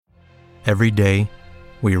Every day,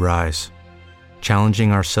 we rise,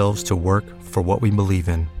 challenging ourselves to work for what we believe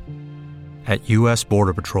in. At U.S.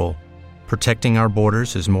 Border Patrol, protecting our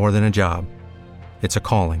borders is more than a job. It's a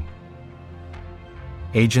calling.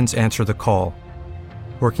 Agents answer the call,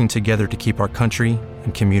 working together to keep our country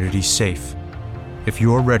and communities safe. If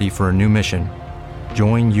you're ready for a new mission,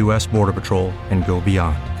 join U.S. Border Patrol and go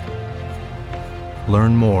beyond.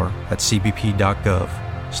 Learn more at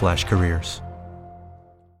cbp.gov/careers.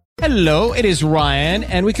 Hello, it is Ryan,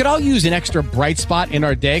 and we could all use an extra bright spot in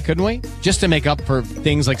our day, couldn't we? Just to make up for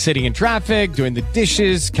things like sitting in traffic, doing the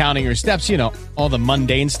dishes, counting your steps, you know, all the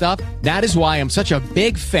mundane stuff. That is why I'm such a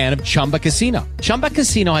big fan of Chumba Casino. Chumba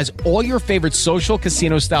Casino has all your favorite social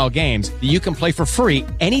casino-style games that you can play for free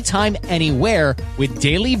anytime, anywhere with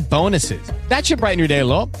daily bonuses. That should brighten your day a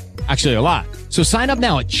little. Actually, a lot. So sign up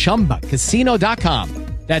now at ChumbaCasino.com.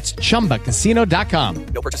 That's ChumbaCasino.com.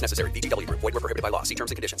 No purchase necessary. VGW Group. Void where prohibited by law. See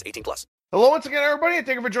terms and conditions. 18+. Hello once again, everybody, and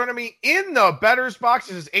thank you for joining me in the Betters Box.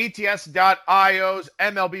 This is ATS.io's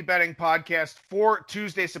MLB betting podcast for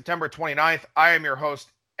Tuesday, September 29th. I am your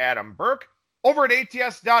host, Adam Burke. Over at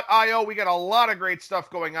ATS.io, we got a lot of great stuff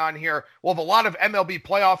going on here. We'll have a lot of MLB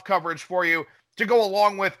playoff coverage for you to go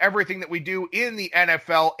along with everything that we do in the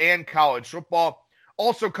NFL and college football.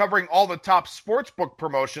 Also covering all the top sportsbook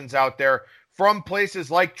promotions out there, from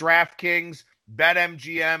places like DraftKings,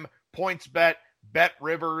 BetMGM, PointsBet,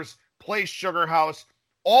 BetRivers, Play Sugar House,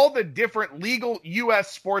 all the different legal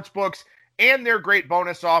U.S. sports books and their great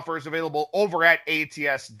bonus offers available over at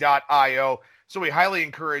ATS.io. So we highly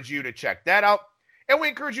encourage you to check that out. And we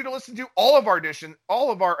encourage you to listen to all of our editions,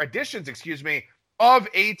 of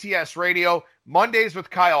ATS Radio. Mondays with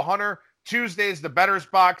Kyle Hunter, Tuesdays the Betters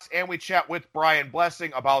Box, and we chat with Brian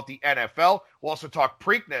Blessing about the NFL. We'll also talk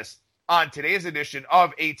Preakness on today's edition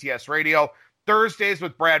of ATS Radio. Thursdays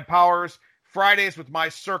with Brad Powers, Fridays with my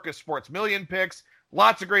Circus Sports Million picks.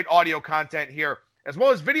 Lots of great audio content here, as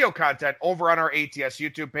well as video content over on our ATS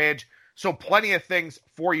YouTube page. So plenty of things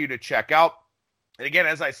for you to check out. And again,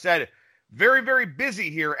 as I said, very, very busy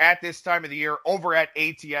here at this time of the year over at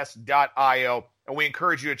ATS.io. And we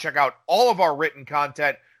encourage you to check out all of our written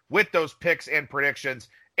content with those picks and predictions,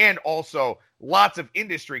 and also lots of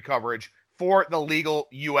industry coverage for the legal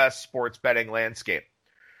U.S. sports betting landscape.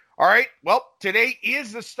 All right, well, today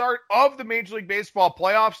is the start of the Major League Baseball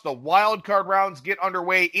playoffs. The wild card rounds get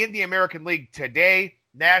underway in the American League today.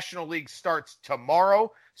 National League starts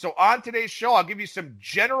tomorrow. So on today's show, I'll give you some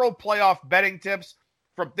general playoff betting tips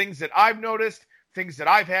from things that I've noticed, things that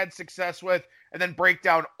I've had success with, and then break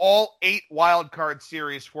down all 8 wild card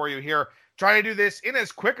series for you here. Trying to do this in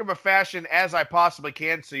as quick of a fashion as I possibly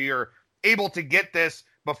can so you're able to get this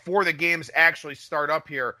before the games actually start up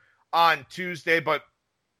here on Tuesday. But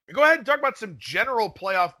go ahead and talk about some general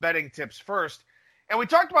playoff betting tips first. And we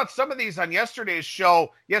talked about some of these on yesterday's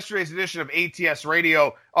show, yesterday's edition of ATS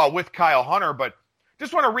Radio with Kyle Hunter. But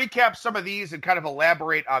just want to recap some of these and kind of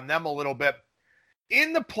elaborate on them a little bit.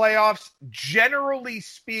 In the playoffs, generally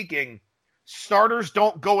speaking, starters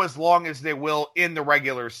don't go as long as they will in the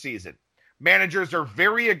regular season. Managers are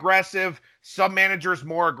very aggressive. Some managers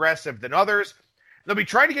more aggressive than others. They'll be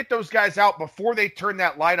trying to get those guys out before they turn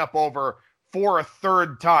that lineup over for a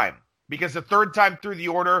third time, because the third time through the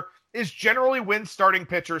order is generally when starting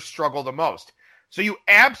pitchers struggle the most. So you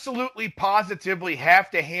absolutely positively have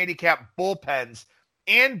to handicap bullpens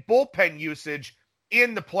and bullpen usage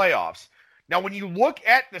in the playoffs. Now, when you look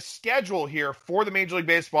at the schedule here for the Major League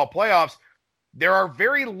Baseball playoffs, there are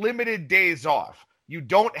very limited days off. You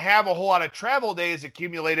don't have a whole lot of travel days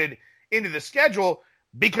accumulated into the schedule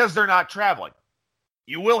because they're not traveling.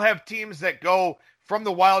 You will have teams that go from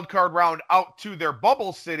the wild card round out to their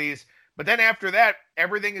bubble cities, but then after that,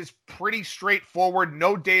 everything is pretty straightforward.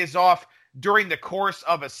 No days off during the course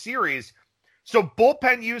of a series. So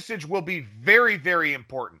bullpen usage will be very, very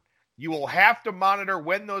important. You will have to monitor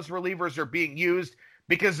when those relievers are being used,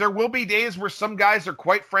 because there will be days where some guys are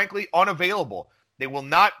quite frankly unavailable. They will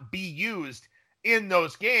not be used in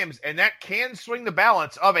those games, and that can swing the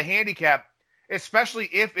balance of a handicap, especially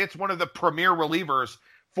if it's one of the premier relievers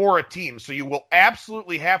for a team. So you will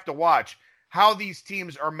absolutely have to watch how these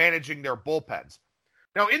teams are managing their bullpens.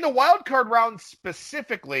 Now, in the wild card round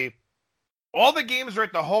specifically, all the games are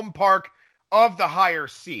at the home park of the higher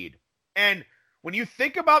seed. And when you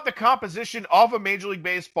think about the composition of a Major League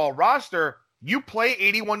Baseball roster, you play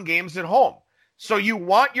 81 games at home. So you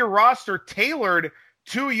want your roster tailored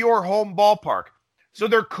to your home ballpark. So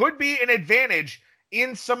there could be an advantage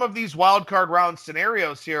in some of these wild card round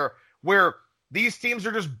scenarios here where these teams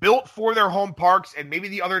are just built for their home parks and maybe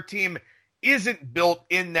the other team isn't built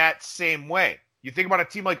in that same way. You think about a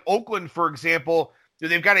team like Oakland, for example,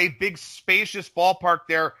 They've got a big, spacious ballpark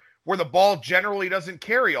there where the ball generally doesn't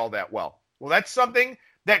carry all that well. Well, that's something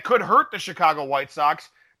that could hurt the Chicago White Sox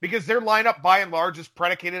because their lineup, by and large, is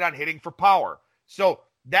predicated on hitting for power. So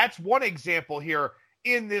that's one example here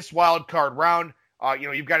in this wild card round.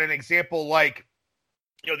 You've got an example like,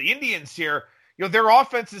 the Indians here. Their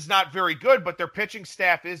offense is not very good, but their pitching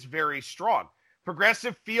staff is very strong.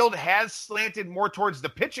 Progressive Field has slanted more towards the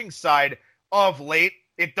pitching side of late.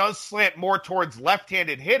 It does slant more towards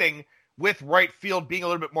left-handed hitting, with right field being a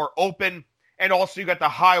little bit more open. And also you got the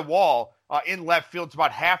high wall in left field. It's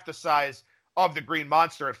about half the size of the Green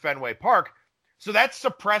Monster at Fenway Park. So that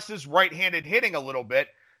suppresses right-handed hitting a little bit.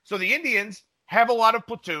 So the Indians have a lot of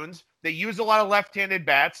platoons. They use a lot of left-handed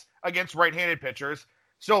bats against right-handed pitchers.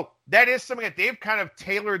 So that is something that they've kind of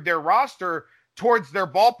tailored their roster towards their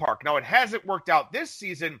ballpark. Now, it hasn't worked out this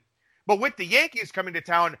season, but with the Yankees coming to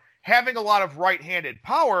town, having a lot of right-handed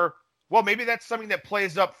power, well, maybe that's something that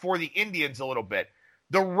plays up for the Indians a little bit.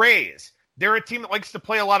 The Rays, they're a team that likes to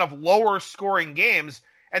play a lot of lower-scoring games,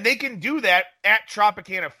 and they can do that at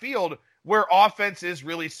Tropicana Field where offense is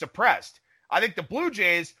really suppressed. I think the Blue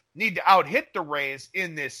Jays need to out-hit the Rays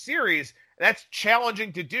in this series, and that's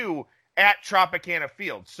challenging to do at Tropicana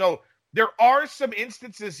Field. So there are some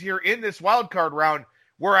instances here in this wild card round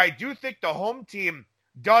where I do think the home team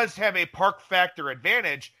does have a park factor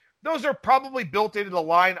advantage. Those are probably built into the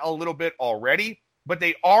line a little bit already, but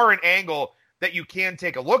they are an angle that you can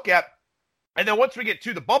take a look at. And then once we get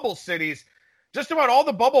to the bubble cities, just about all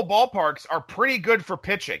the bubble ballparks are pretty good for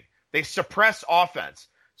pitching. They suppress offense.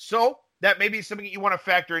 So that may be something that you want to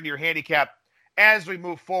factor into your handicap as we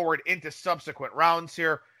move forward into subsequent rounds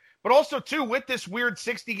here. But also, too, with this weird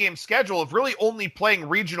 60-game schedule of really only playing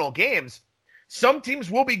regional games, some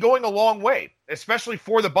teams will be going a long way, especially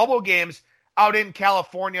for the bubble games out in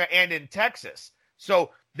California and in Texas.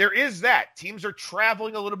 So there is that. Teams are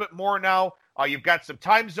traveling a little bit more now. You've got some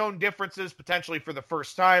time zone differences potentially for the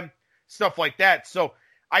first time, stuff like that. So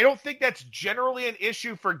I don't think that's generally an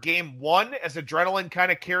issue for game one as adrenaline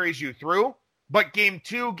kind of carries you through. But game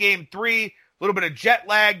two, game three, a little bit of jet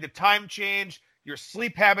lag, the time change, your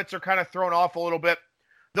sleep habits are kind of thrown off a little bit.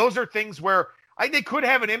 Those are things where I think they could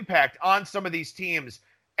have an impact on some of these teams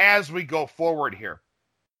as we go forward here.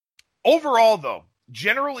 Overall, though,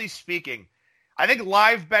 generally speaking, I think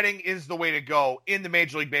live betting is the way to go in the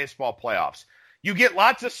Major League Baseball playoffs. You get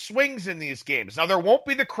lots of swings in these games. Now, there won't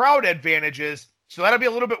be the crowd advantages, so that'll be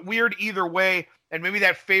a little bit weird either way, and maybe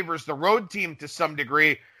that favors the road team to some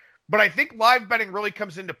degree. But I think live betting really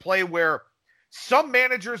comes into play where some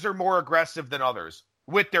managers are more aggressive than others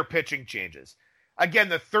with their pitching changes. Again,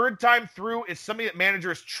 the third time through is something that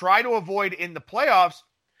managers try to avoid in the playoffs,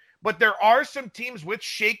 but there are some teams with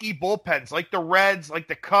shaky bullpens, like the Reds, like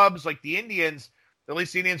the Cubs, like the Indians, at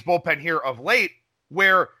least the Indians bullpen here of late,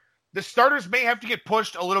 where the starters may have to get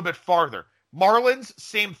pushed a little bit farther. Marlins,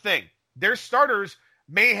 same thing. Their starters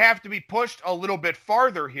may have to be pushed a little bit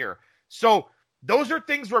farther here. So those are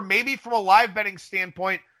things where maybe from a live betting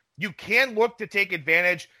standpoint, you can look to take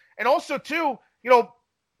advantage. And also, too,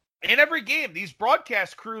 in every game, these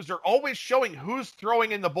broadcast crews are always showing who's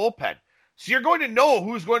throwing in the bullpen. So you're going to know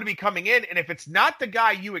who's going to be coming in. And if it's not the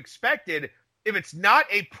guy you expected, if it's not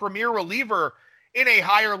a premier reliever in a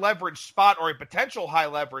higher leverage spot or a potential high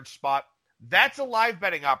leverage spot, that's a live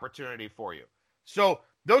betting opportunity for you. So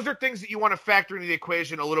those are things that you want to factor into the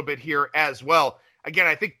equation a little bit here as well. Again,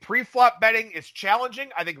 I think pre-flop betting is challenging.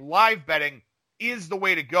 I think live betting is the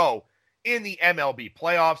way to go in the MLB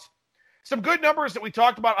playoffs. Some good numbers that we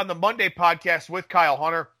talked about on the Monday podcast with Kyle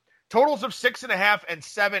Hunter. Totals of 6.5 and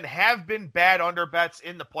 7 have been bad under bets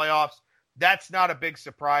in the playoffs. That's not a big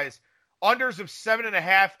surprise. Unders of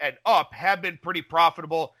 7.5 and up have been pretty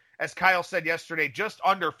profitable. As Kyle said yesterday, just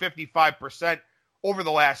under 55% over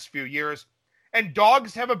the last few years. And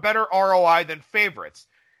dogs have a better ROI than favorites.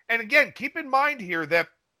 And again, keep in mind here that,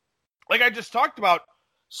 like I just talked about,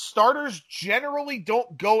 starters generally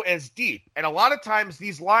don't go as deep. And a lot of times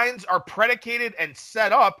these lines are predicated and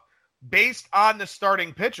set up based on the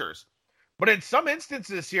starting pitchers. But in some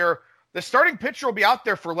instances here, the starting pitcher will be out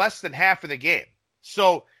there for less than half of the game.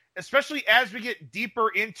 So especially as we get deeper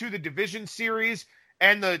into the division series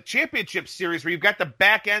and the championship series where you've got the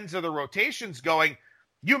back ends of the rotations going,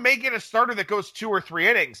 you may get a starter that goes 2 or 3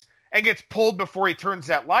 innings and gets pulled before he turns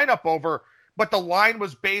that lineup over, but the line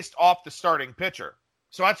was based off the starting pitcher.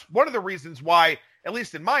 So that's one of the reasons why, at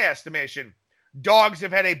least in my estimation, dogs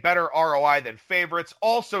have had a better ROI than favorites.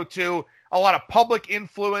 Also, too, a lot of public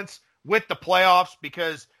influence with the playoffs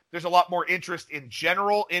because there's a lot more interest in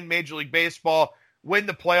general in Major League Baseball when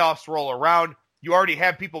the playoffs roll around. You already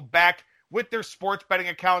have people back with their sports betting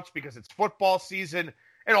accounts because it's football season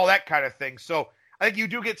and all that kind of thing. So I think you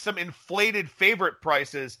do get some inflated favorite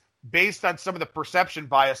prices based on some of the perception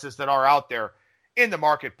biases that are out there in the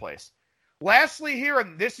marketplace. Lastly here,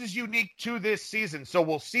 and this is unique to this season, so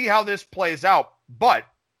we'll see how this plays out, but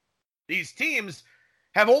these teams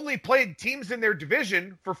have only played teams in their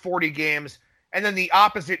division for 40 games and then the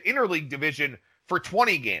opposite interleague division for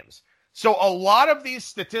 20 games. So a lot of these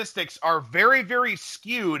statistics are very, very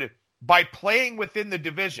skewed by playing within the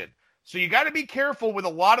division. So you got to be careful with a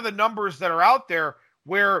lot of the numbers that are out there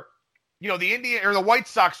where, you know, the White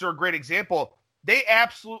Sox are a great example. They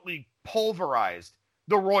absolutely pulverized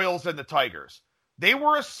the Royals and the Tigers. They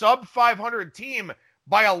were a sub 500 team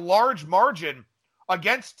by a large margin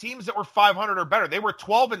against teams that were 500 or better. They were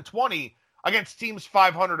 12-20 against teams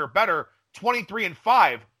 500 or better,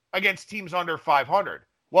 23-5 against teams under 500.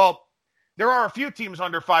 Well, there are a few teams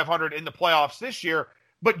under 500 in the playoffs this year,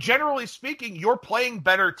 but generally speaking, you're playing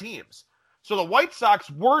better teams. So the White Sox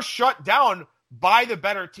were shut down by the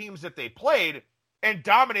better teams that they played and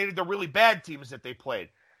dominated the really bad teams that they played.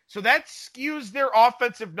 So that skews their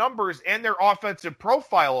offensive numbers and their offensive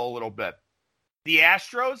profile a little bit. The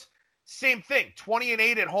Astros, same thing,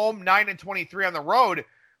 20-8 at home, 9-23 on the road.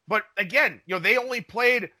 But again, you know, they only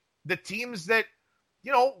played the teams that,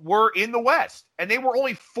 you know, were in the West, and they were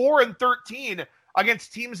only 4-13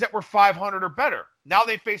 against teams that were 500 or better. Now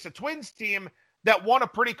they face a Twins team that won a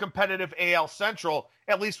pretty competitive AL Central,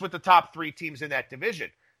 at least with the top three teams in that division.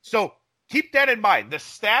 So keep that in mind. The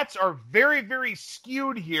stats are very, very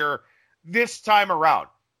skewed here this time around.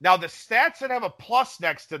 Now the stats that have a plus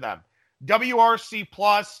next to them, WRC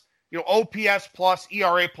plus, you know, OPS plus,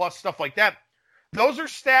 ERA plus, stuff like that, those are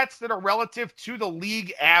stats that are relative to the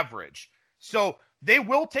league average. So they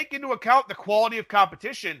will take into account the quality of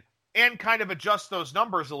competition and kind of adjust those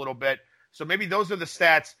numbers a little bit. So maybe those are the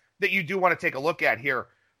stats that you do want to take a look at here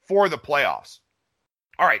for the playoffs.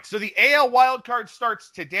 All right, so the AL wildcard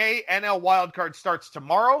starts today. NL wildcard starts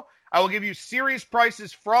tomorrow. I will give you series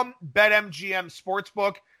prices from BetMGM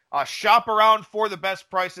Sportsbook. Shop around for the best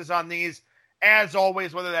prices on these. As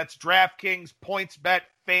always, whether that's DraftKings, PointsBet,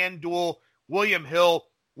 FanDuel, William Hill,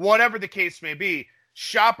 whatever the case may be,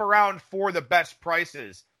 shop around for the best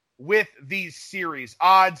prices with these series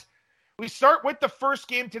odds. We start with the first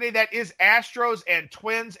game today. That is Astros and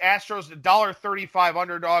Twins. Astros $1.35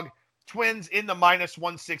 underdog. Twins in the minus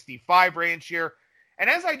 165 range here. And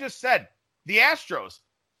as I just said, the Astros,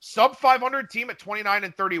 sub 500 team at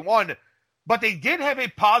 29-31, but they did have a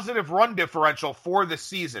positive run differential for the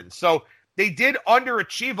season. So they did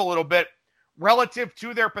underachieve a little bit relative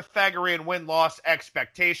to their Pythagorean win-loss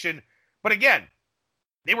expectation. But again,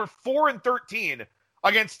 they were 4-13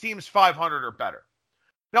 against teams 500 or better.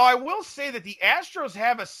 Now, I will say that the Astros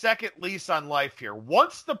have a second lease on life here.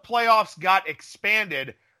 Once the playoffs got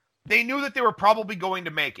expanded, they knew that they were probably going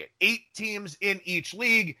to make it. 8 teams in each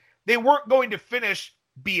league. They weren't going to finish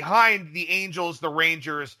behind the Angels, the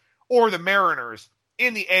Rangers, or the Mariners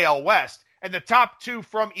in the AL West. And the top 2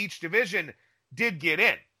 from each division did get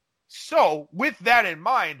in. So, with that in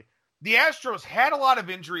mind, the Astros had a lot of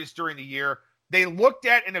injuries during the year. They looked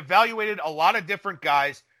at and evaluated a lot of different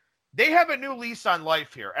guys. They have a new lease on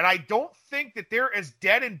life here, and I don't think that they're as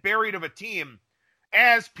dead and buried of a team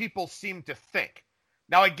as people seem to think.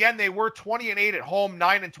 Now, again, they were 20-8 at home,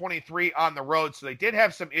 9-23 on the road, so they did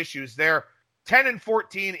have some issues there.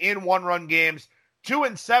 10-14 in one-run games,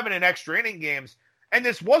 2-7 in extra inning games, and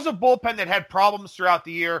this was a bullpen that had problems throughout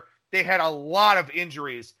the year. They had a lot of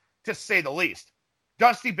injuries, to say the least.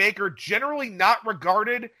 Dusty Baker, generally not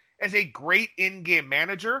regarded as a great in-game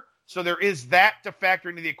manager, so there is that to factor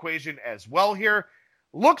into the equation as well here.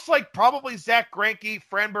 Looks like probably Zach Greinke,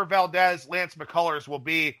 Framber Valdez, Lance McCullers will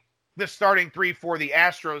be the starting 3 for the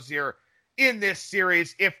Astros here in this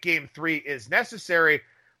series if Game 3 is necessary.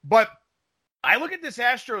 But I look at this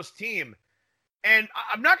Astros team, and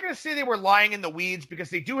I'm not going to say they were lying in the weeds because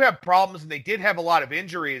they do have problems and they did have a lot of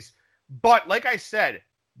injuries. But like I said,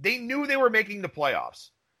 they knew they were making the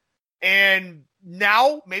playoffs. And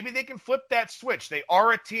now maybe they can flip that switch. They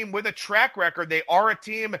are a team with a track record. They are a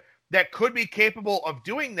team that could be capable of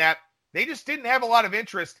doing that. They just didn't have a lot of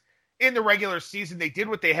interest in the regular season. They did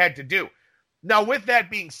what they had to do. Now, with that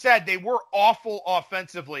being said, they were awful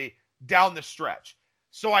offensively down the stretch.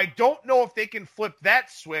 So I don't know if they can flip that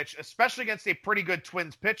switch, especially against a pretty good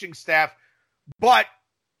Twins pitching staff. But,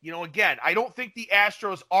 you know, again, I don't think the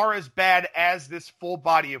Astros are as bad as this full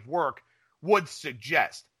body of work would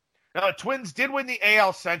suggest. Now, the Twins did win the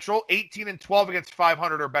AL Central, 18-12 against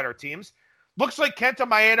 500 or better teams. Looks like Kenta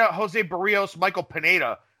Maeda, Jose Barrios, Michael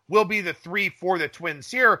Pineda will be the 3 for the Twins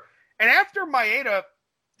here. And after Maeda,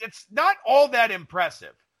 it's not all that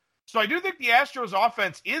impressive. So I do think the Astros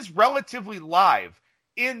offense is relatively live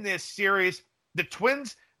in this series. The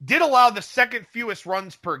Twins did allow the second fewest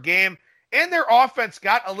runs per game, and their offense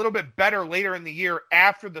got a little bit better later in the year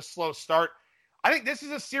after the slow start. I think this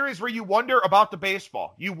is a series where you wonder about the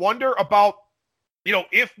baseball. You wonder about,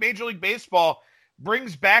 if Major League Baseball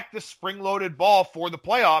brings back the spring-loaded ball for the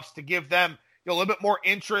playoffs to give them a little bit more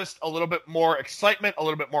interest, a little bit more excitement, a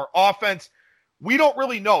little bit more offense. We don't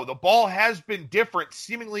really know. The ball has been different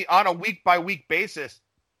seemingly on a week-by-week basis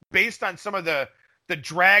based on some of the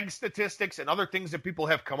drag statistics and other things that people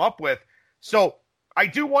have come up with. So I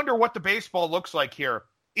do wonder what the baseball looks like here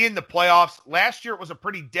in the playoffs. Last year it was a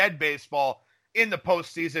pretty dead baseball in the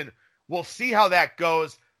postseason. We'll see how that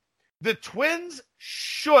goes. The Twins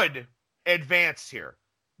should advance here,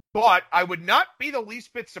 but I would not be the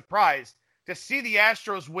least bit surprised to see the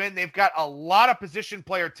Astros win. They've got a lot of position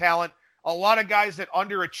player talent, a lot of guys that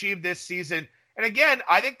underachieved this season. And again,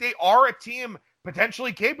 I think they are a team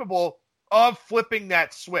potentially capable of flipping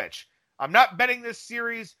that switch. I'm not betting this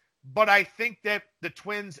series, but I think that the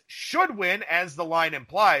Twins should win, as the line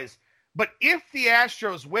implies. But if the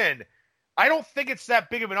Astros win, I don't think it's that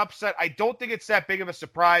big of an upset. I don't think it's that big of a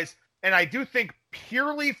surprise. And I do think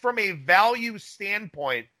purely from a value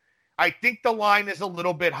standpoint, I think the line is a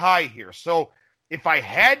little bit high here. So if I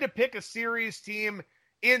had to pick a series team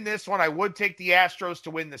in this one, I would take the Astros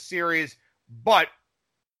to win the series, but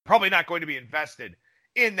probably not going to be invested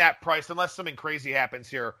in that price unless something crazy happens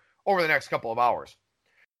here over the next couple of hours.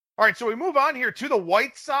 All right, so we move on here to the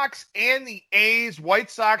White Sox and the A's.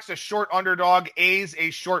 White Sox a short underdog, A's a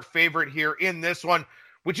short favorite here in this one,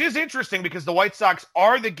 which is interesting because the White Sox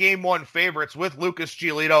are the Game 1 favorites with Lucas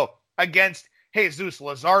Giolito against Jesus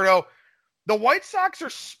Luzardo. The White Sox are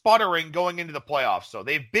sputtering going into the playoffs, so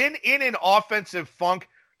they've been in an offensive funk.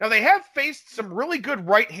 Now, they have faced some really good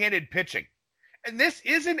right-handed pitching, and this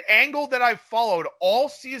is an angle that I've followed all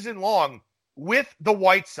season long with the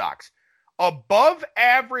White Sox. Above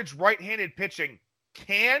average right-handed pitching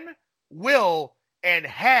can, will, and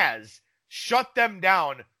has shut them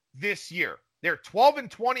down this year. They're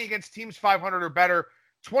 12-20 against teams 500 or better,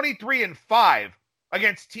 23-5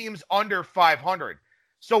 against teams under 500.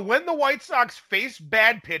 So when the White Sox face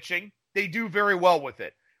bad pitching, they do very well with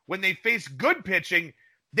it. When they face good pitching,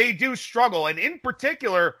 they do struggle, and in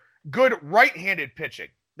particular, good right-handed pitching.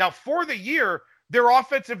 Now, for the year, their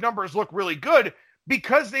offensive numbers look really good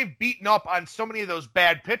because they've beaten up on so many of those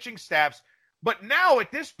bad pitching staffs. But now,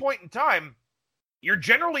 at this point in time, you're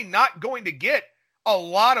generally not going to get a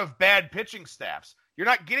lot of bad pitching staffs. You're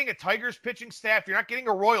not getting a Tigers pitching staff. You're not getting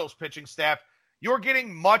a Royals pitching staff. You're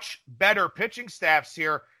getting much better pitching staffs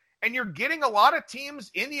here, and you're getting a lot of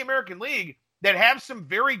teams in the American League that have some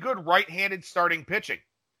very good right-handed starting pitching.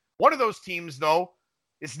 One of those teams, though,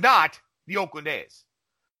 is not the Oakland A's.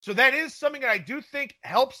 So that is something that I do think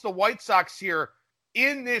helps the White Sox here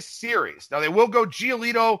in this series. Now, they will go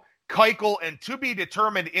Giolito, Keuchel, and to be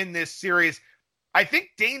determined in this series. I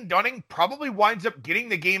think Dane Dunning probably winds up getting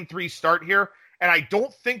the Game 3 start here, and I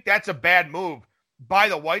don't think that's a bad move by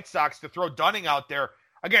the White Sox to throw Dunning out there.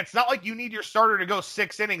 Again, it's not like you need your starter to go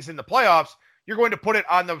 6 innings in the playoffs. You're going to put it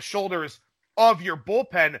on the shoulders of your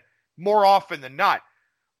bullpen more often than not.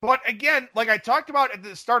 But again, like I talked about at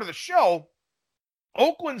the start of the show,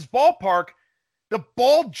 Oakland's ballpark, the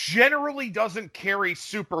ball generally doesn't carry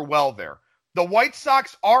super well there. The White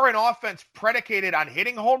Sox are an offense predicated on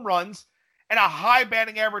hitting home runs and a high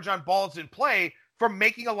batting average on balls in play from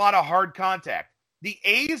making a lot of hard contact. The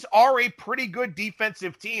A's are a pretty good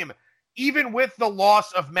defensive team, even with the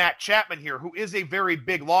loss of Matt Chapman here, who is a very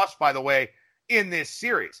big loss, by the way, in this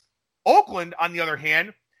series. Oakland, on the other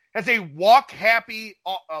hand, has a walk-happy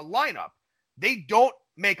lineup. They don't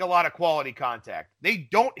make a lot of quality contact. They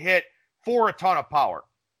don't hit for a ton of power.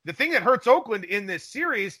 The thing that hurts Oakland in this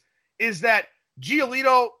series is that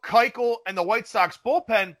Giolito, Keuchel, and the White Sox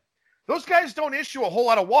bullpen, those guys don't issue a whole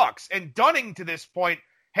lot of walks. And Dunning, to this point,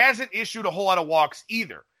 hasn't issued a whole lot of walks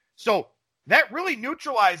either. So that really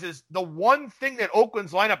neutralizes the one thing that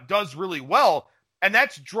Oakland's lineup does really well, and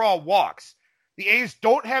that's draw walks. The A's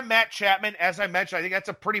don't have Matt Chapman. As I mentioned, I think that's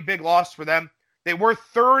a pretty big loss for them. They were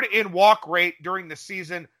third in walk rate during the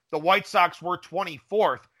season. The White Sox were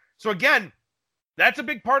 24th. So again, that's a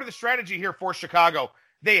big part of the strategy here for Chicago.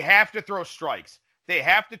 They have to throw strikes. They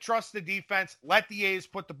have to trust the defense, let the A's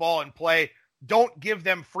put the ball in play. Don't give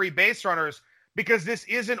them free base runners, because this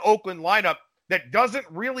is an Oakland lineup that doesn't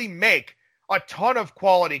really make a ton of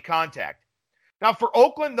quality contact. Now, for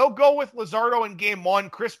Oakland, they'll go with Luzardo in Game 1,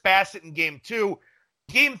 Chris Bassett in Game 2.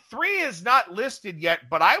 Game 3 is not listed yet,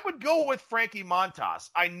 but I would go with Frankie Montas.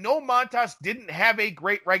 I know Montas didn't have a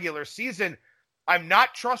great regular season. I'm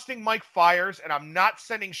not trusting Mike Fiers, and I'm not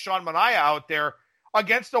sending Sean Manaea out there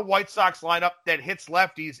against a White Sox lineup that hits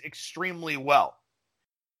lefties extremely well.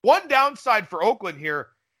 One downside for Oakland here,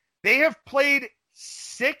 they have played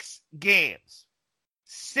 6 games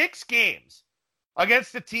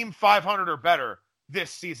against a team 500 or better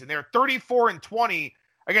this season. They're 34-20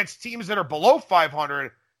 against teams that are below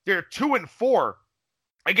 500. They're 2-4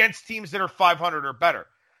 against teams that are 500 or better.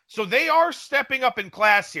 So they are stepping up in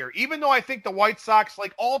class here. Even though I think the White Sox,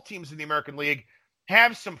 like all teams in the American League,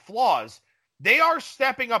 have some flaws, they are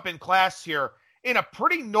stepping up in class here in a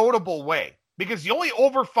pretty notable way, because the only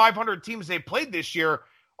over 500 teams they played this year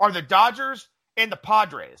are the Dodgers and the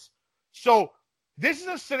Padres. So this is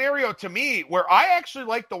a scenario to me where I actually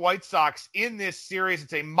like the White Sox in this series.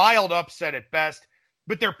 It's a mild upset at best,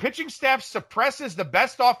 but their pitching staff suppresses the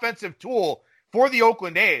best offensive tool for the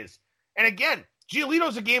Oakland A's. And again,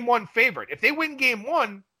 Giolito's a Game 1 favorite. If they win Game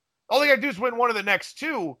 1, all they got to do is win one of the next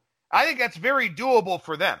 2. I think that's very doable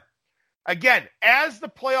for them. Again, as the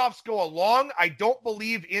playoffs go along, I don't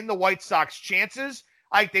believe in the White Sox chances.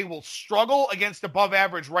 I think they will struggle against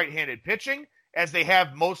above-average right-handed pitching, as they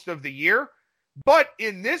have most of the year. But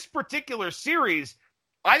in this particular series,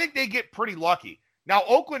 I think they get pretty lucky. Now,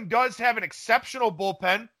 Oakland does have an exceptional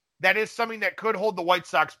bullpen. That is something that could hold the White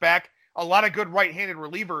Sox back. A lot of good right-handed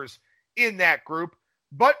relievers in that group.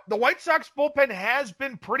 But the White Sox bullpen has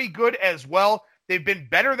been pretty good as well. They've been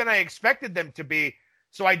better than I expected them to be.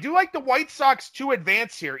 So I do like the White Sox to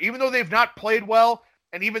advance here, even though they've not played well,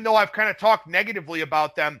 and even though I've kind of talked negatively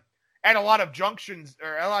about them at a lot of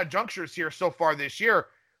junctures here so far this year.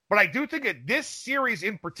 But I do think that this series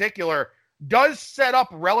in particular does set up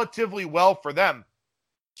relatively well for them.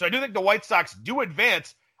 So I do think the White Sox do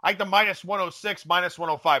advance. I think the minus 106, minus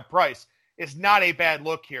 105 price is not a bad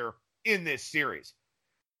look here in this series.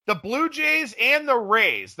 The Blue Jays and the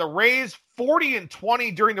Rays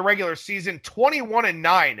 40-20 during the regular season,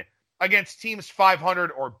 21-9 against teams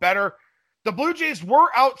 500 or better. The Blue Jays were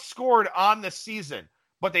outscored on the season,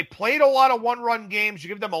 but they played a lot of one-run games. You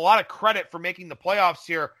give them a lot of credit for making the playoffs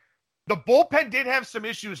here. The bullpen did have some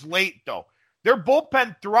issues late, though. Their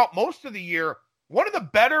bullpen throughout most of the year, one of the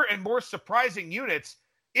better and more surprising units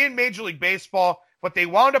in Major League Baseball, but they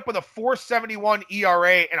wound up with a 4.71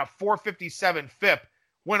 ERA and a 4.57 FIP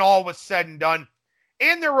when all was said and done.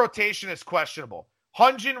 And their rotation is questionable.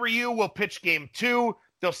 Hyun-Jin Ryu will pitch Game 2.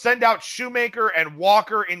 They'll send out Shoemaker and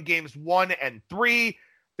Walker in Games 1 and 3.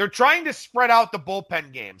 They're trying to spread out the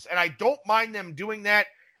bullpen games, and I don't mind them doing that.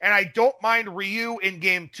 And I don't mind Ryu in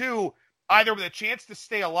Game 2, either with a chance to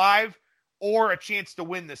stay alive or a chance to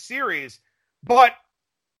win the series. But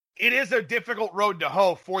it is a difficult road to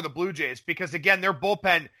hoe for the Blue Jays because, again, their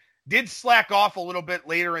bullpen did slack off a little bit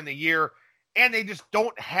later in the year, and they just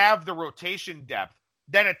don't have the rotation depth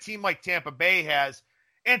that a team like Tampa Bay has.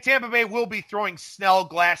 And Tampa Bay will be throwing Snell,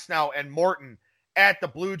 Glasnow, and Morton at the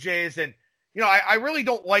Blue Jays. And, I really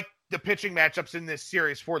don't like the pitching matchups in this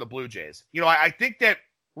series for the Blue Jays. I think that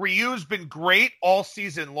Ryu's been great all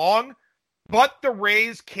season long, but the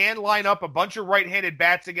Rays can line up a bunch of right-handed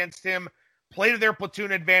bats against him, play to their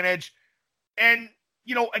platoon advantage. And,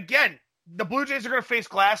 again, the Blue Jays are going to face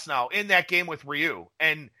Glasnow in that game with Ryu.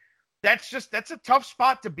 And that's a tough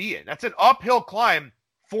spot to be in. That's an uphill climb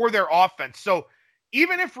for their offense. So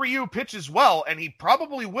even if Ryu pitches well, and he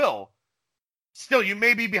probably will, still, you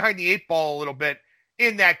may be behind the 8 ball a little bit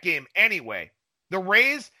in that game anyway. The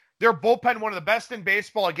Rays, their bullpen, one of the best in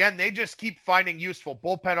baseball. Again, they just keep finding useful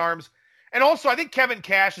bullpen arms. And also, I think Kevin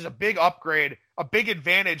Cash is a big upgrade, a big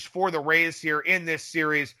advantage for the Rays here in this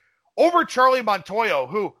series over Charlie Montoyo,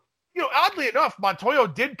 who, oddly enough,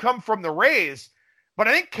 Montoyo did come from the Rays, but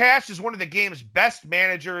I think Cash is one of the game's best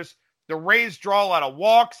managers. The Rays draw a lot of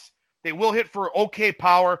walks. They will hit for okay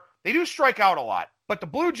power. They do strike out a lot. But the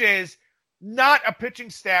Blue Jays, not a pitching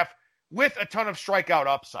staff with a ton of strikeout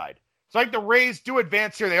upside. So I think the Rays do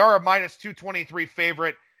advance here. They are a minus 223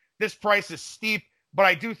 favorite. This price is steep, but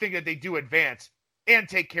I do think that they do advance and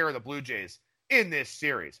take care of the Blue Jays in this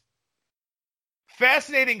series.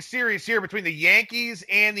 Fascinating series here between the Yankees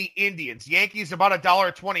and the Indians. Yankees about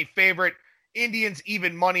 $1.20 favorite. Indians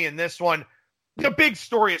even money in this one. The big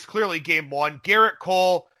story is clearly Game 1. Garrett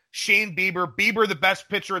Cole, Shane Bieber. Bieber, the best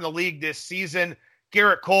pitcher in the league this season.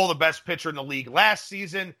 Garrett Cole, the best pitcher in the league last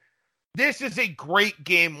season. This is a great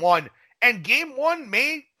Game 1. And Game 1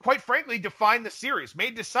 may, quite frankly, define the series,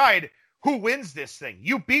 may decide who wins this thing.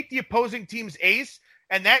 You beat the opposing team's ace,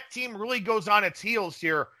 and that team really goes on its heels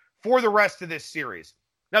here for the rest of this series.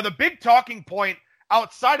 Now, the big talking point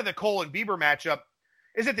outside of the Cole and Bieber matchup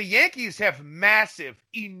is that the Yankees have massive,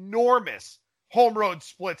 enormous home road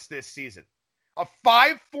splits this season. A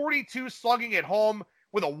 .542 slugging at home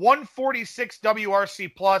with a 146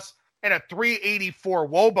 WRC plus and a 384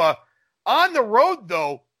 WOBA. On the road,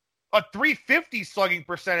 though, a 350 slugging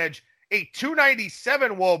percentage, a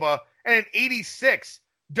 297 WOBA, and an 86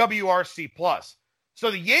 WRC plus. So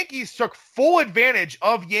the Yankees took full advantage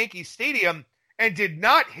of Yankee Stadium and did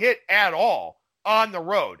not hit at all on the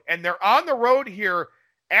road. And they're on the road here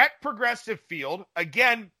at Progressive Field.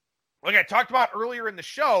 Again, like I talked about earlier in the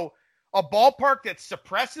show, a ballpark that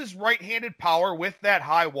suppresses right-handed power with that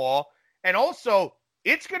high wall. And also,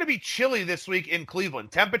 it's going to be chilly this week in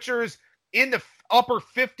Cleveland. Temperatures in the upper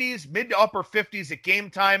 50s, mid to upper 50s at game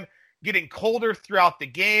time, getting colder throughout the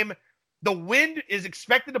game. The wind is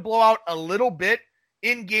expected to blow out a little bit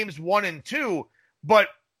in games 1 and 2, but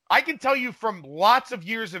I can tell you from lots of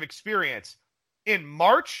years of experience, in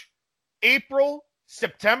March, April,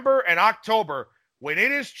 September, and October, when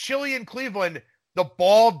it is chilly in Cleveland, the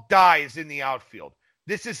ball dies in the outfield.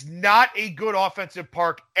 This is not a good offensive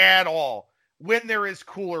park at all when there is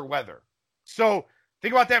cooler weather. So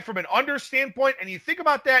think about that from an under standpoint, and you think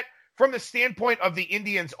about that from the standpoint of the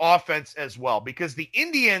Indians' offense as well, because the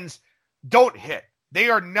Indians don't hit. They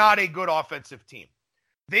are not a good offensive team.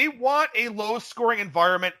 They want a low-scoring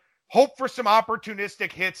environment, hope for some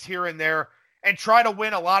opportunistic hits here and there, and try to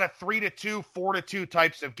win a lot of 3-2, 4-2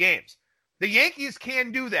 types of games. The Yankees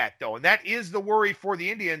can do that, though, and that is the worry for the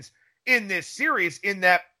Indians in this series, in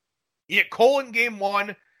that you get Cole in game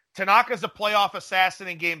 1, Tanaka's a playoff assassin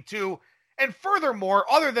in game 2, and furthermore,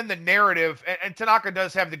 other than the narrative, and Tanaka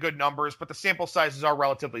does have the good numbers, but the sample sizes are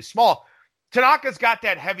relatively small, Tanaka's got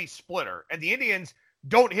that heavy splitter, and the Indians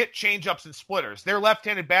don't hit changeups and splitters. Their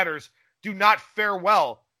left-handed batters do not fare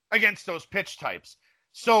well against those pitch types.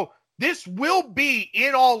 So this will be,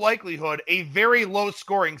 in all likelihood, a very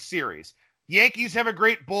low-scoring series. Yankees have a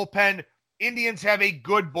great bullpen. Indians have a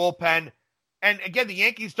good bullpen. And again, the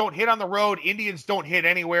Yankees don't hit on the road. Indians don't hit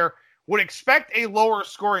anywhere. Would expect a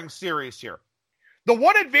lower-scoring series here. The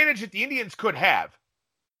one advantage that the Indians could have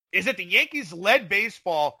is that the Yankees led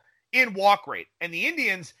baseball in walk rate, and the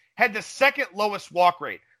Indians had the second lowest walk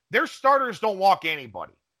rate. Their starters don't walk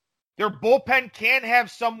anybody. Their bullpen can have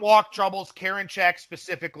some walk troubles, Karinchak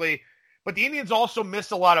specifically, but the Indians also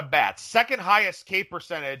miss a lot of bats. Second highest K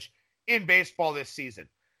percentage in baseball this season.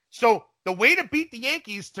 So the way to beat the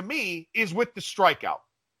Yankees, to me, is with the strikeout.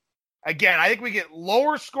 Again, I think we get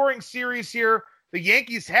lower scoring series here. The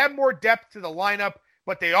Yankees have more depth to the lineup,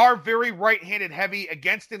 but they are very right-handed heavy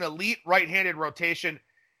against an elite right-handed rotation.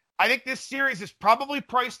 I think this series is probably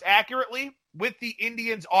priced accurately with the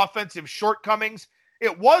Indians' offensive shortcomings.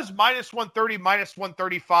 It was minus 130, minus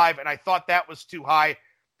 135, and I thought that was too high.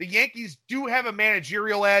 The Yankees do have a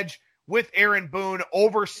managerial edge with Aaron Boone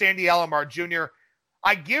over Sandy Alomar Jr.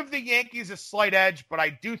 I give the Yankees a slight edge, but I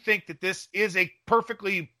do think that this is a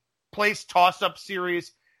perfectly placed toss-up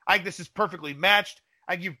series. I think this is perfectly matched.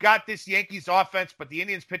 I think you've got this Yankees offense, but the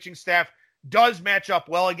Indians pitching staff does match up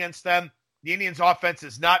well against them. The Indians offense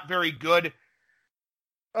is not very good.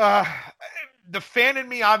 The fan in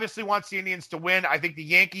me obviously wants the Indians to win. I think the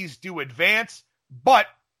Yankees do advance, but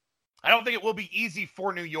I don't think it will be easy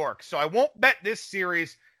for New York. So I won't bet this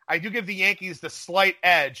series. I do give the Yankees the slight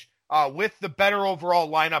edge with the better overall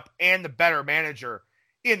lineup and the better manager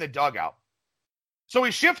in the dugout. So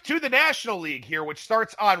we shift to the National League here, which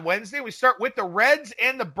starts on Wednesday. We start with the Reds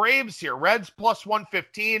and the Braves here. Reds plus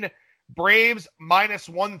 115, Braves minus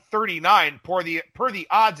 139 per the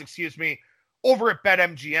odds, over at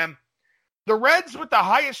BetMGM. The Reds with the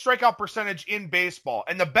highest strikeout percentage in baseball,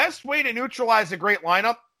 and the best way to neutralize a great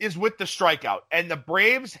lineup is with the strikeout. And the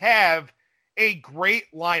Braves have a great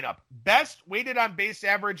lineup. Best weighted on base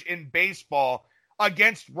average in baseball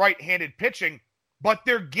against right-handed pitching, but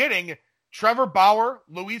they're getting Trevor Bauer,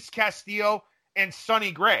 Luis Castillo, and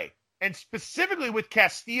Sonny Gray. And specifically with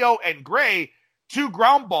Castillo and Gray, two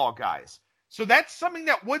ground ball guys. So that's something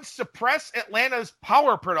that would suppress Atlanta's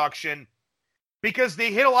power production because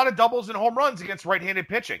they hit a lot of doubles and home runs against right-handed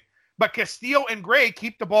pitching. But Castillo and Gray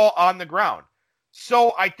keep the ball on the ground.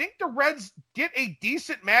 So I think the Reds get a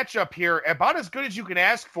decent matchup here, about as good as you can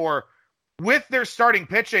ask for, with their starting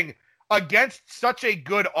pitching against such a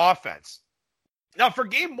good offense. Now for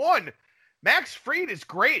game one, Max Fried is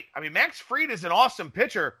great. I mean, Max Fried is an awesome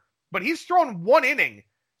pitcher, but he's thrown 1 inning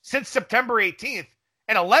since September 18th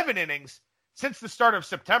and 11 innings since the start of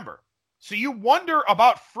September. So you wonder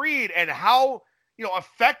about Fried and how,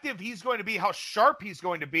 effective he's going to be, how sharp he's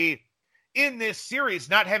going to be in this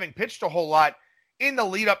series, not having pitched a whole lot in the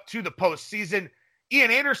lead up to the postseason.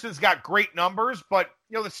 Ian Anderson's got great numbers, but,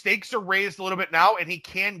 the stakes are raised a little bit now, and he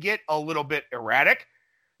can get a little bit erratic.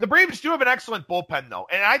 The Braves do have an excellent bullpen, though,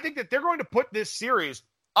 and I think that they're going to put this series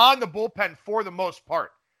on the bullpen for the most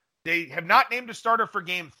part. They have not named a starter for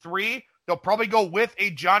Game 3. They'll probably go with a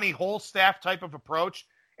Johnny Holstaff type of approach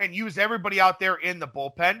and use everybody out there in the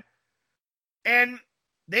bullpen. And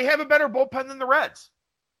they have a better bullpen than the Reds.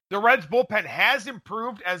 The Reds' bullpen has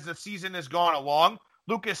improved as the season has gone along.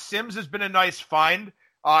 Lucas Sims has been a nice find.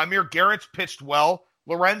 Amir Garrett's pitched well.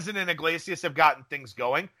 Lorenzen and Iglesias have gotten things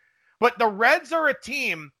going. But the Reds are a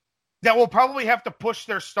team that will probably have to push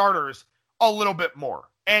their starters a little bit more.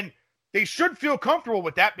 And they should feel comfortable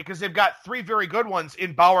with that because they've got three very good ones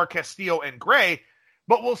in Bauer, Castillo, and Gray.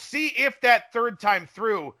 But we'll see if that third time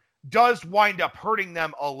through does wind up hurting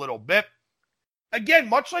them a little bit. Again,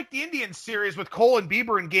 much like the Indians series with Cole and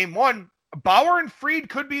Bieber in Game 1, Bauer and Fried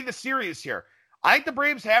could be the series here. I think the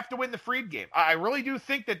Braves have to win the Fried game. I really do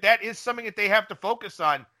think that that is something that they have to focus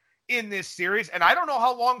on in this series, and I don't know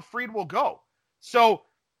how long Fried will go. So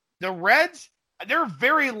the Reds, they're a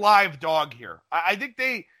very live dog here. I think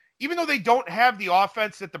they, even though they don't have the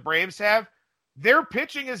offense that the Braves have, their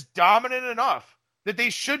pitching is dominant enough that they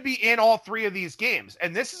should be in all three of these games.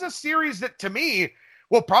 And this is a series that, to me,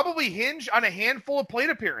 will probably hinge on a handful of plate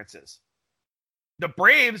appearances. The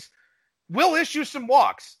Braves will issue some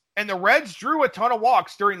walks, and the Reds drew a ton of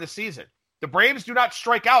walks during the season. The Braves do not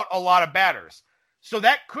strike out a lot of batters. So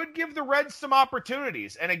that could give the Reds some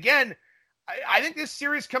opportunities. And again, I think this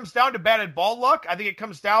series comes down to batted ball luck. I think it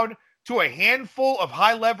comes down to a handful of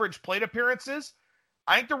high-leverage plate appearances.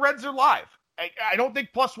 I think the Reds are live. I don't think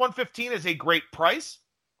plus 115 is a great price,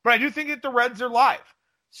 but I do think that the Reds are live.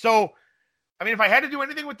 So, if I had to do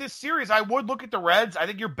anything with this series, I would look at the Reds. I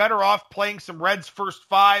think you're better off playing some Reds first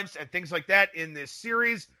fives and things like that in this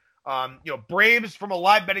series. Braves from a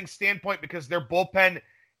live betting standpoint because their bullpen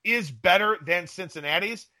is better than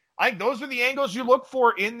Cincinnati's. I think those are the angles you look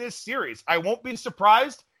for in this series. I won't be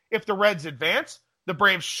surprised if the Reds advance. The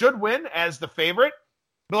Braves should win as the favorite.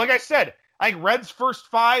 But like I said, I think Reds first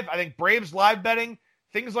five, I think Braves live betting,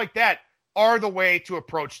 things like that are the way to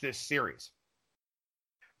approach this series.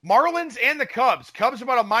 Marlins and the Cubs. Cubs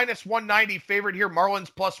about a minus 190 favorite here. Marlins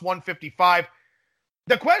plus 155.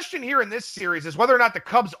 The question here in this series is whether or not the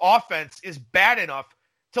Cubs offense is bad enough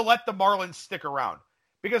to let the Marlins stick around.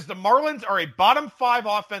 Because the Marlins are a bottom five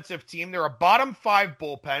offensive team. They're a bottom five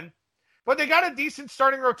bullpen. But they got a decent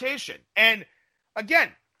starting rotation. And again,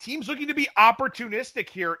 teams looking to be opportunistic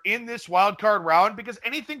here in this wild card round because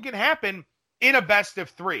anything can happen in a best of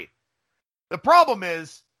three. The problem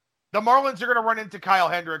is the Marlins are going to run into Kyle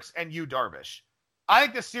Hendricks and Yu Darvish. I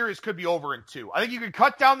think the series could be over in two. I think you can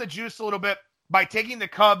cut down the juice a little bit by taking the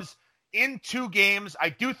Cubs in 2 games. I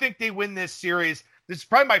do think they win this series. This is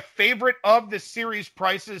probably my favorite of the series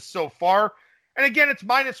prices so far. And again, it's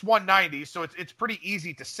minus 190, so it's pretty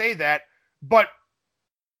easy to say that. But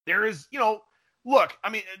there is, look,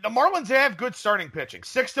 the Marlins have good starting pitching.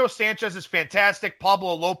 Sixto Sanchez is fantastic.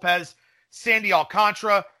 Pablo Lopez, Sandy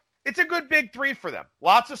Alcantara. It's a good big three for them.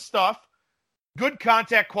 Lots of stuff. Good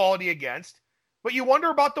contact quality against. But you wonder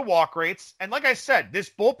about the walk rates. And like I said, this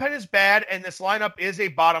bullpen is bad, and this lineup is a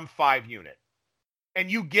bottom 5 unit. And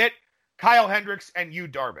you get Kyle Hendricks and Yu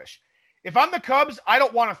Darvish. If I'm the Cubs, I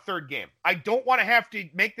don't want a third game. I don't want to have to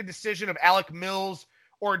make the decision of Alec Mills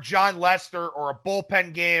or John Lester or a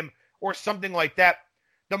bullpen game or something like that.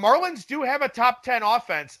 The Marlins do have a top 10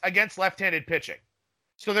 offense against left-handed pitching.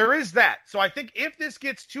 So there is that. So I think if this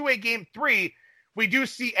gets to a game 3, we do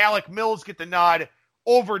see Alec Mills get the nod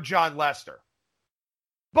over John Lester.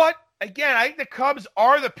 But again, I think the Cubs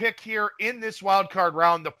are the pick here in this wild card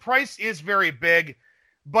round. The price is very big,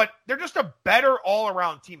 but they're just a better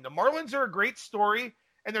all-around team. The Marlins are a great story,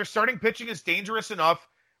 and their starting pitching is dangerous enough,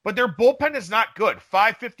 but their bullpen is not good.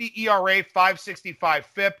 5.50 ERA, 5.65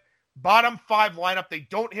 FIP, bottom 5 lineup. They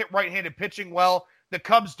don't hit right-handed pitching well. The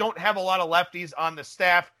Cubs don't have a lot of lefties on the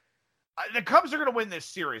staff. The Cubs are going to win this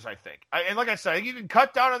series, I think. And like I said, I think you can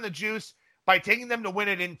cut down on the juice by taking them to win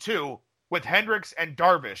it in 2 with Hendricks and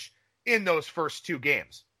Darvish in those first 2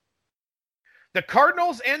 games. The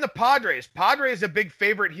Cardinals and the Padres. Padres a big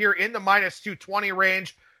favorite here in the minus 220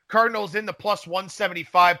 range. Cardinals in the plus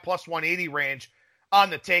 175, plus 180 range on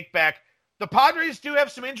the take back. The Padres do have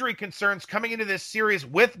some injury concerns coming into this series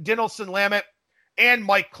with Dinelson Lamet and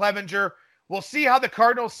Mike Clevenger. We'll see how the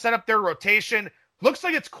Cardinals set up their rotation. Looks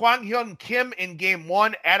like it's Kwang Hyun Kim in game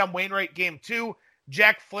 1, Adam Wainwright game 2,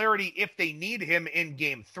 Jack Flaherty if they need him in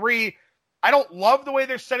game 3. I don't love the way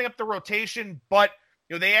they're setting up the rotation, but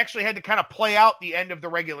they actually had to kind of play out the end of the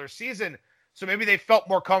regular season, so maybe they felt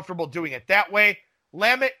more comfortable doing it that way.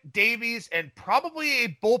 Lamet, Davies, and probably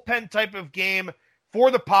a bullpen type of game for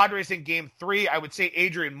the Padres in Game 3. I would say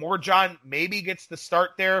Adrian Morejon maybe gets the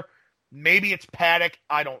start there. Maybe it's Paddock.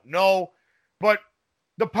 I don't know. But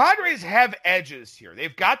the Padres have edges here.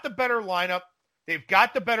 They've got the better lineup. They've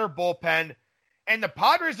got the better bullpen. And the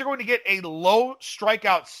Padres are going to get a low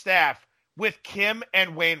strikeout staff with Kim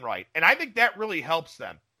and Wainwright. And I think that really helps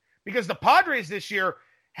them. Because the Padres this year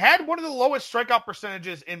had one of the lowest strikeout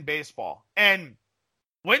percentages in baseball. And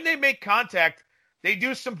when they make contact, they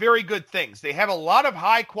do some very good things. They have a lot of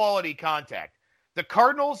high-quality contact. The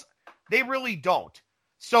Cardinals, they really don't.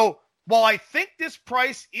 So while I think this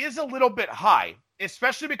price is a little bit high,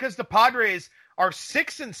 especially because the Padres are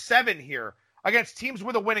 6-7 here against teams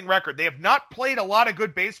with a winning record. They have not played a lot of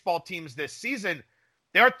good baseball teams this season.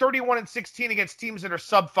 They are 31-16 against teams that are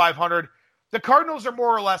sub 500. The Cardinals are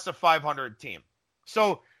more or less a 500 team.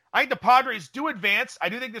 So I think the Padres do advance. I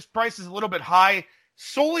do think this price is a little bit high,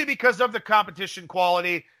 solely because of the competition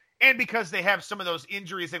quality and because they have some of those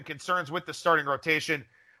injuries and concerns with the starting rotation.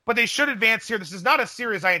 But they should advance here. This is not a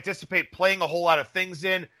series I anticipate playing a whole lot of things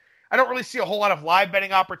in. I don't really see a whole lot of live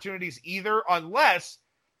betting opportunities either, unless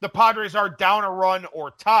the Padres are down a run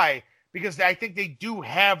or tie, because I think they do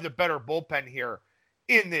have the better bullpen here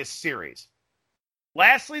in this series.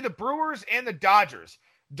 Lastly, the Brewers and the Dodgers.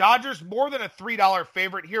 Dodgers more than a $3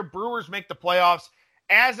 favorite here. Brewers make the playoffs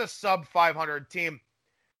as a sub 500 team.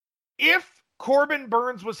 If Corbin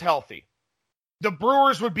Burnes was healthy, the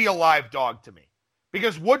Brewers would be a live dog to me,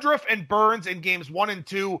 because Woodruff and Burnes in games 1 and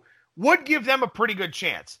 2 would give them a pretty good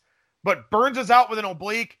chance. But Burnes is out with an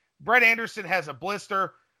oblique. Brett Anderson has a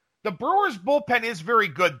blister. The Brewers bullpen is very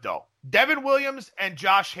good, though. Devin Williams and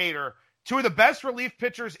Josh Hader, two of the best relief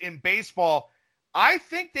pitchers in baseball. I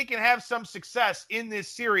think they can have some success in this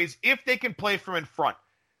series if they can play from in front.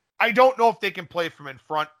 I don't know if they can play from in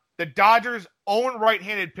front. The Dodgers own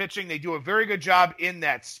right-handed pitching. They do a very good job in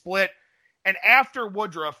that split. And after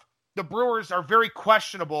Woodruff, the Brewers are very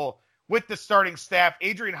questionable with the starting staff.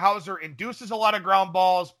 Adrian Hauser induces a lot of ground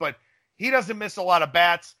balls, but he doesn't miss a lot of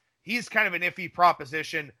bats. He's kind of an iffy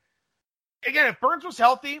proposition. Again, if Burnes was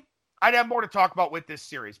healthy, I'd have more to talk about with this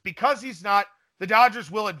series. Because he's not, the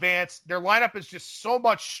Dodgers will advance. Their lineup is just so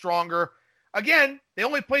much stronger. Again, they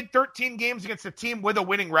only played 13 games against a team with a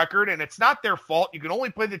winning record, and it's not their fault. You can only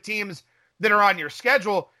play the teams that are on your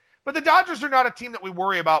schedule. But the Dodgers are not a team that we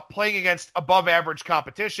worry about playing against above-average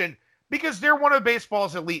competition, because they're one of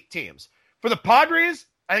baseball's elite teams. For the Padres,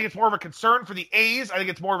 I think it's more of a concern. For the A's, I think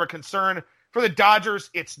it's more of a concern. For the Dodgers,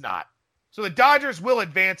 it's not. So the Dodgers will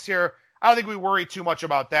advance here. I don't think we worry too much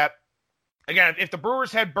about that. Again, if the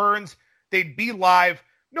Brewers had Burnes, they'd be live.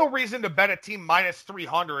 No reason to bet a team minus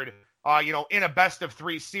 300, in a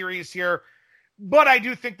best-of-3 series here. But I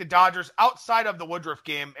do think the Dodgers, outside of the Woodruff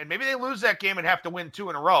game, and maybe they lose that game and have to win 2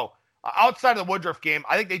 in a row, outside of the Woodruff game,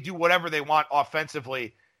 I think they do whatever they want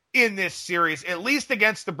offensively in this series, at least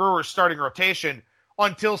against the Brewers' starting rotation,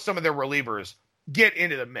 until some of their relievers get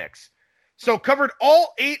into the mix. So covered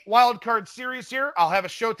all 8 wildcard series here. I'll have a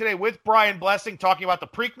show today with Brian Blessing talking about the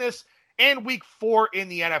Preakness and Week 4 in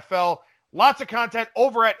the NFL. Lots of content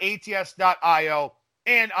over at ATS.io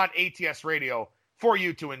and on ATS Radio for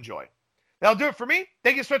you to enjoy. That'll do it for me.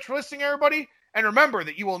 Thank you so much for listening, everybody. And remember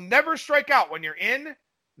that you will never strike out when you're in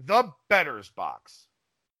the bettor's box.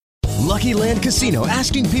 Lucky Land Casino,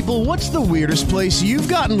 asking people, what's the weirdest place you've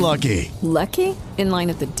gotten lucky? Lucky? In line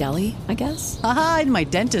at the deli, I guess? Aha, in my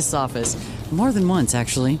dentist's office. More than once,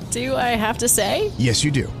 actually. Do I have to say? Yes,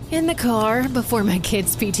 you do. In the car before my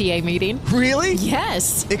kids' PTA meeting. Really?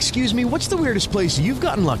 Yes. Excuse me, what's the weirdest place you've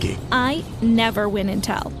gotten lucky? I never win and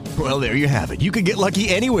tell. Well, there you have it. You can get lucky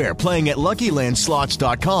anywhere, playing at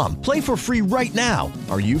LuckyLandSlots.com. Play for free right now.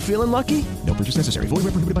 Are you feeling lucky? No purchase necessary. Void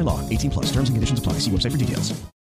where prohibited by law. 18+. Terms and conditions apply. See website for details.